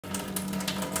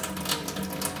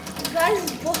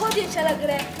Guys बहुत ही अच्छा लग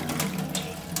रहा है।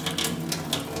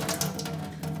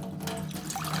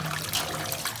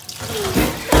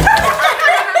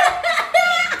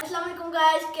 अस्सलाम वालेकुम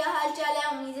गाइस, क्या हाल चाल है?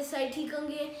 उम्मीद है सही ठीक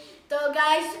होंगे। तो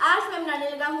गाइस आज मैं बनाने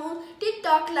लगा हूँ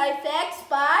टिकटॉक लाइफ हैक्स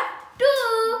पार्ट 2।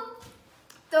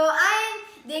 तो आए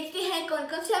देखते हैं कौन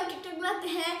कौन से हम टिकटॉक बनाते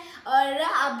हैं और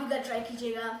आप भी घर ट्राई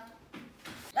कीजिएगा।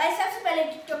 गाइस सबसे पहले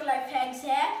टिकटॉक लाइफ हैक्स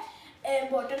है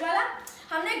बोतल वाला।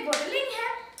 हमने एक बोतल लेनी है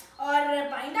और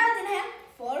पानी डाल देना है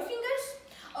 4 फिंगर्स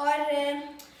और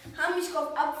हम इसको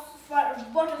अब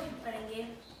बोतल फिल करेंगे।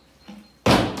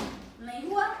 नहीं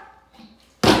हुआ।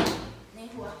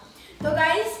 तो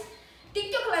गाइस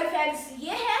टिकटॉक लाइफ हैक्स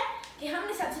ये है कि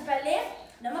हमने सबसे पहले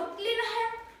नमक लेना है,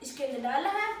 इसके अंदर डालना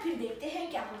है, फिर देखते हैं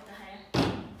क्या होता है।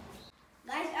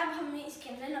 गाइस अब हमें इसके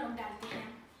अंदर नमक डालते हैं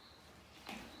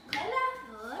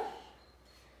और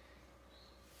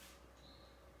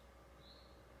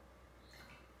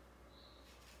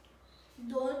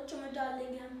 2 चम्मच डाल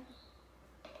देंगे हम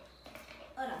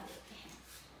और आप देखते हैं।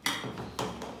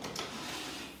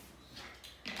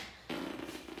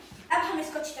 अब हम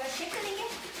इसको अच्छी तरह शेक करेंगे।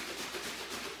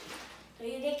 तो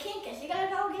ये देखिए कैसे कलर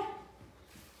का हो गया।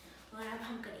 और अब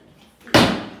हम करेंगे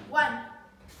 1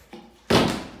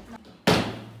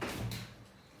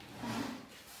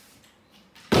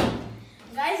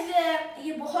 गाइस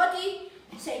ये बहुत ही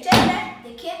सही चल रहा है।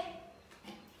 देखिए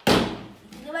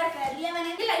इतनी बार कर लिया मैंने।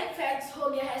 लाइफ हैक्स हो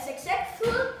गया है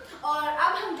सक्सेसफुल और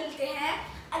अब हम चलते हैं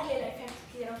अगले लाइफ हैक्स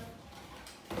की तरफ।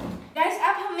 गाइस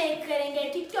अब हम एक करेंगे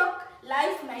टिकटॉक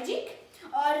लाइफ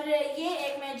मैजिक और ये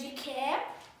एक मैजिक है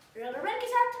रबर बैंड के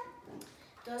साथ।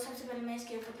 तो सबसे पहले मैं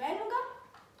इसके ऊपर पहन लूंगा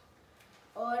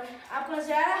और आपको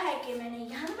नजर आ रहा है कि मैंने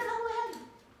यहाँ पे पहना हुआ है।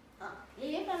 हाँ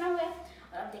ये पहना हुआ है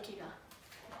और आप देखिएगा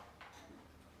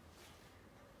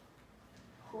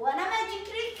हुआ ना मैजिक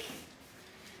ट्रिक।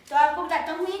 तो आपको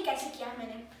बताता हूँ ये कैसे किया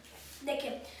मैंने।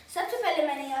 देखिए सबसे पहले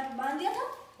मैंने यहाँ पे बांध दिया था,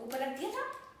 ऊपर रख दिया था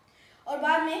और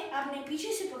बाद में आपने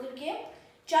पीछे से पकड़ के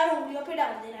 4 उंगलियों पे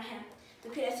डाल देना है। तो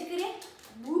फिर ऐसे करिए,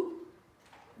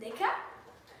 देखा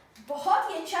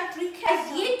बहुत ही अच्छा ट्रिक है।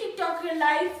 ये टिकटॉक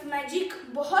लाइफ मैजिक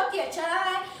बहुत ही अच्छा रहा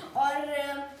है और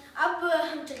अब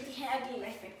हम चलते हैं अगली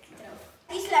लाइफ हैक की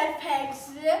तरफ। इस लाइफ हैक्स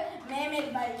में मेरे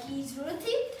बाल की जरूरत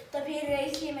थी तो फिर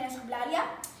इसलिए मैंने इसको बुला लिया।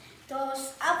 तो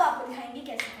अब आपको दिखाएंगे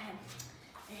कैसे है।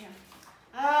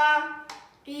 आ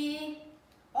टी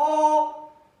ओ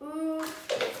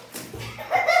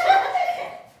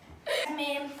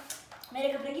मेरे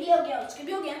कपड़े गीले हो गया, उसके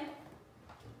भी हो गया,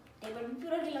 टेबल भी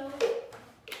पूरा गीला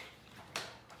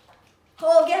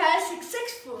हो गया है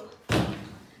सक्सेसफुल।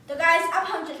 तो गाइस अब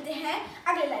हम चलते हैं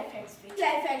अगले लाइफ हैक्स पे।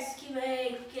 लाइफ हैक्स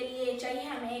के लिए चाहिए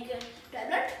हमें एक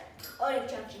टैबलेट और एक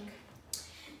चार्जिंग।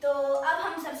 तो अब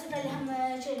हम सबसे पहले हम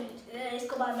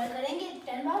इसको बार बार करेंगे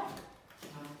 10 बार।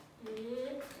 1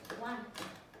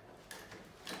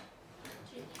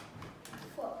 2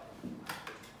 4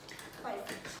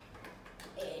 5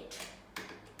 8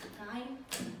 9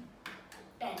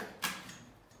 10।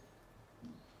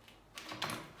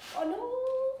 Oh no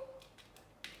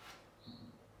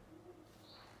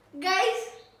गाइस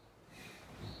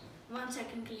 1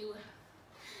 सेकंड के लिए हुआ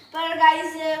पर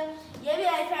गाइस ये भी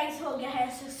लाइफ हैक्स हो गया है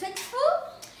सक्सेसफुल।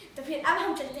 तो फिर अब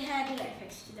हम चलते हैं अगले लाइफ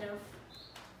हैक्स की तरफ।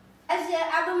 ऐसे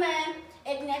अब मैं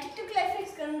एक नया टिकटॉक लाइफ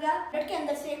हैक्स करूंगा। ब्रेड के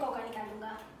अंदर से कोका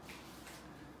निकालूंगा।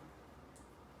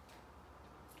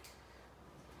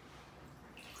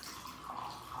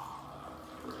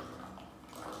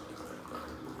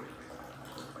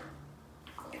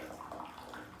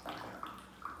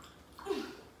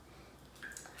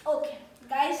 ओके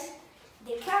गाइस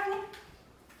देखा आपने।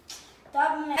 तो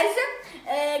अब मैं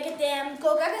कहते हैं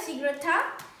कोका का सीक्रेट था,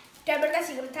 टेबल का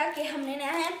सीक्रेट था कि हमने ना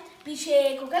है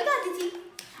पीछे कोका लगा दी थी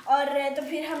और तो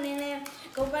फिर हमने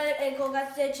कोका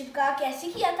से चिपका के ऐसे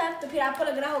किया था। तो फिर आपको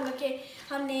लग रहा होगा कि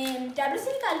हमने टेबल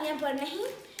से निकाल लिया, पर नहीं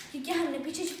क्योंकि हमने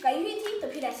पीछे चिपकाई हुई थी तो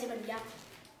फिर ऐसे बन गया।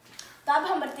 तो अब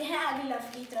हम बढ़ते हैं अगली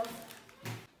लाइफ की तरफ।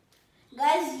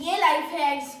 गाइस ये लाइफ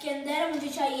हैक्स के अंदर मुझे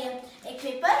चाहिए एक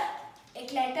पेपर,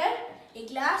 एक लेटर, एक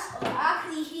ग्लास और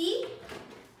आखिरी ही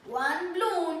 1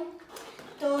 बलून।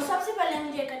 तो सबसे पहले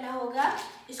मुझे करना होगा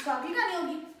इसको आग लगानी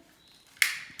होगी।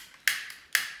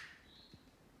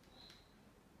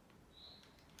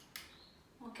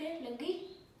 ओके लग गई।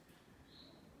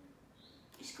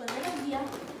 इसको अंदर रख दिया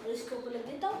और इसके ऊपर लग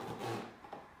देता हूँ।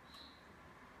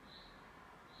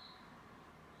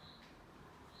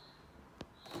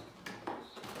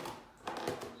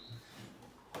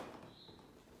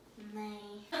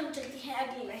 हम चलते हैं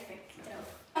अगली लाइफ हैक की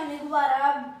तरफ। हमने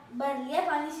गुब्बारा भर लिया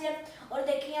पानी से और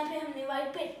देखिए यहाँ पे हमने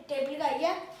वाइट पे टेप लगाई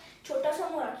है छोटा सा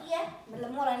मोरा किया है,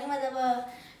 मतलब मोरा नहीं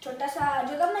मतलब छोटा सा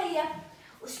जो गम नहीं है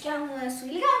उसके हम सुई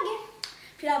लगाएंगे,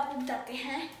 फिर आपको बताते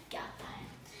हैं क्या होता है।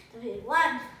 तो फिर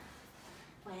 1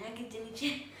 माया के नीचे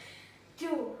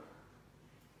 2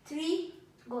 3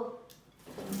 गो।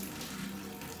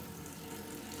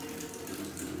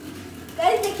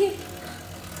 गाइस देखिए,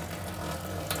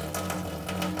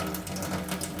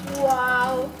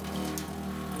 वाओ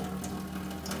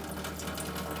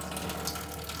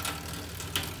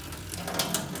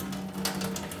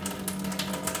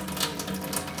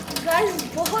गाइस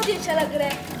बहुत ही अच्छा लग रहा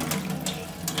है।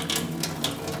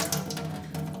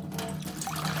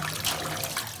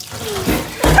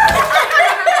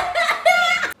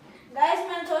 गाइस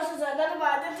मैंने थोड़ा सा ज्यादा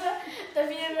दबा दिया था, तो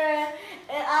फिर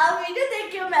आप वीडियो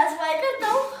देख के मैं स्माइल करता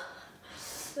हूँ।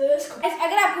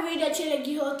 अगर आपको वीडियो अच्छी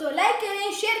लगी हो तो लाइक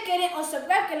करें, शेयर करें और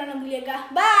सब्सक्राइब करना ना भूलिएगा।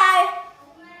 बाय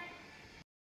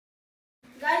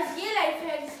गाइस, ये लाइफ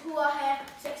हैक्स हुआ है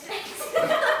सक्सेस।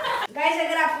 गाइस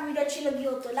अगर आपको वीडियो अच्छी लगी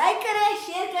हो तो लाइक करें,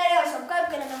 शेयर करें और सब्सक्राइब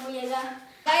करना ना भूलिएगा।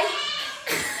 गाइस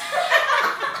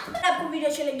अगर आपको वीडियो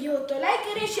अच्छी लगी हो तो लाइक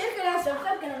करें, शेयर करें और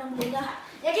सब्सक्राइब करना ना भूलिएगा।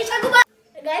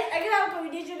 गाइस अगर आपको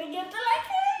वीडियो अच्छी लगी हो तो लाइक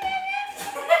करें।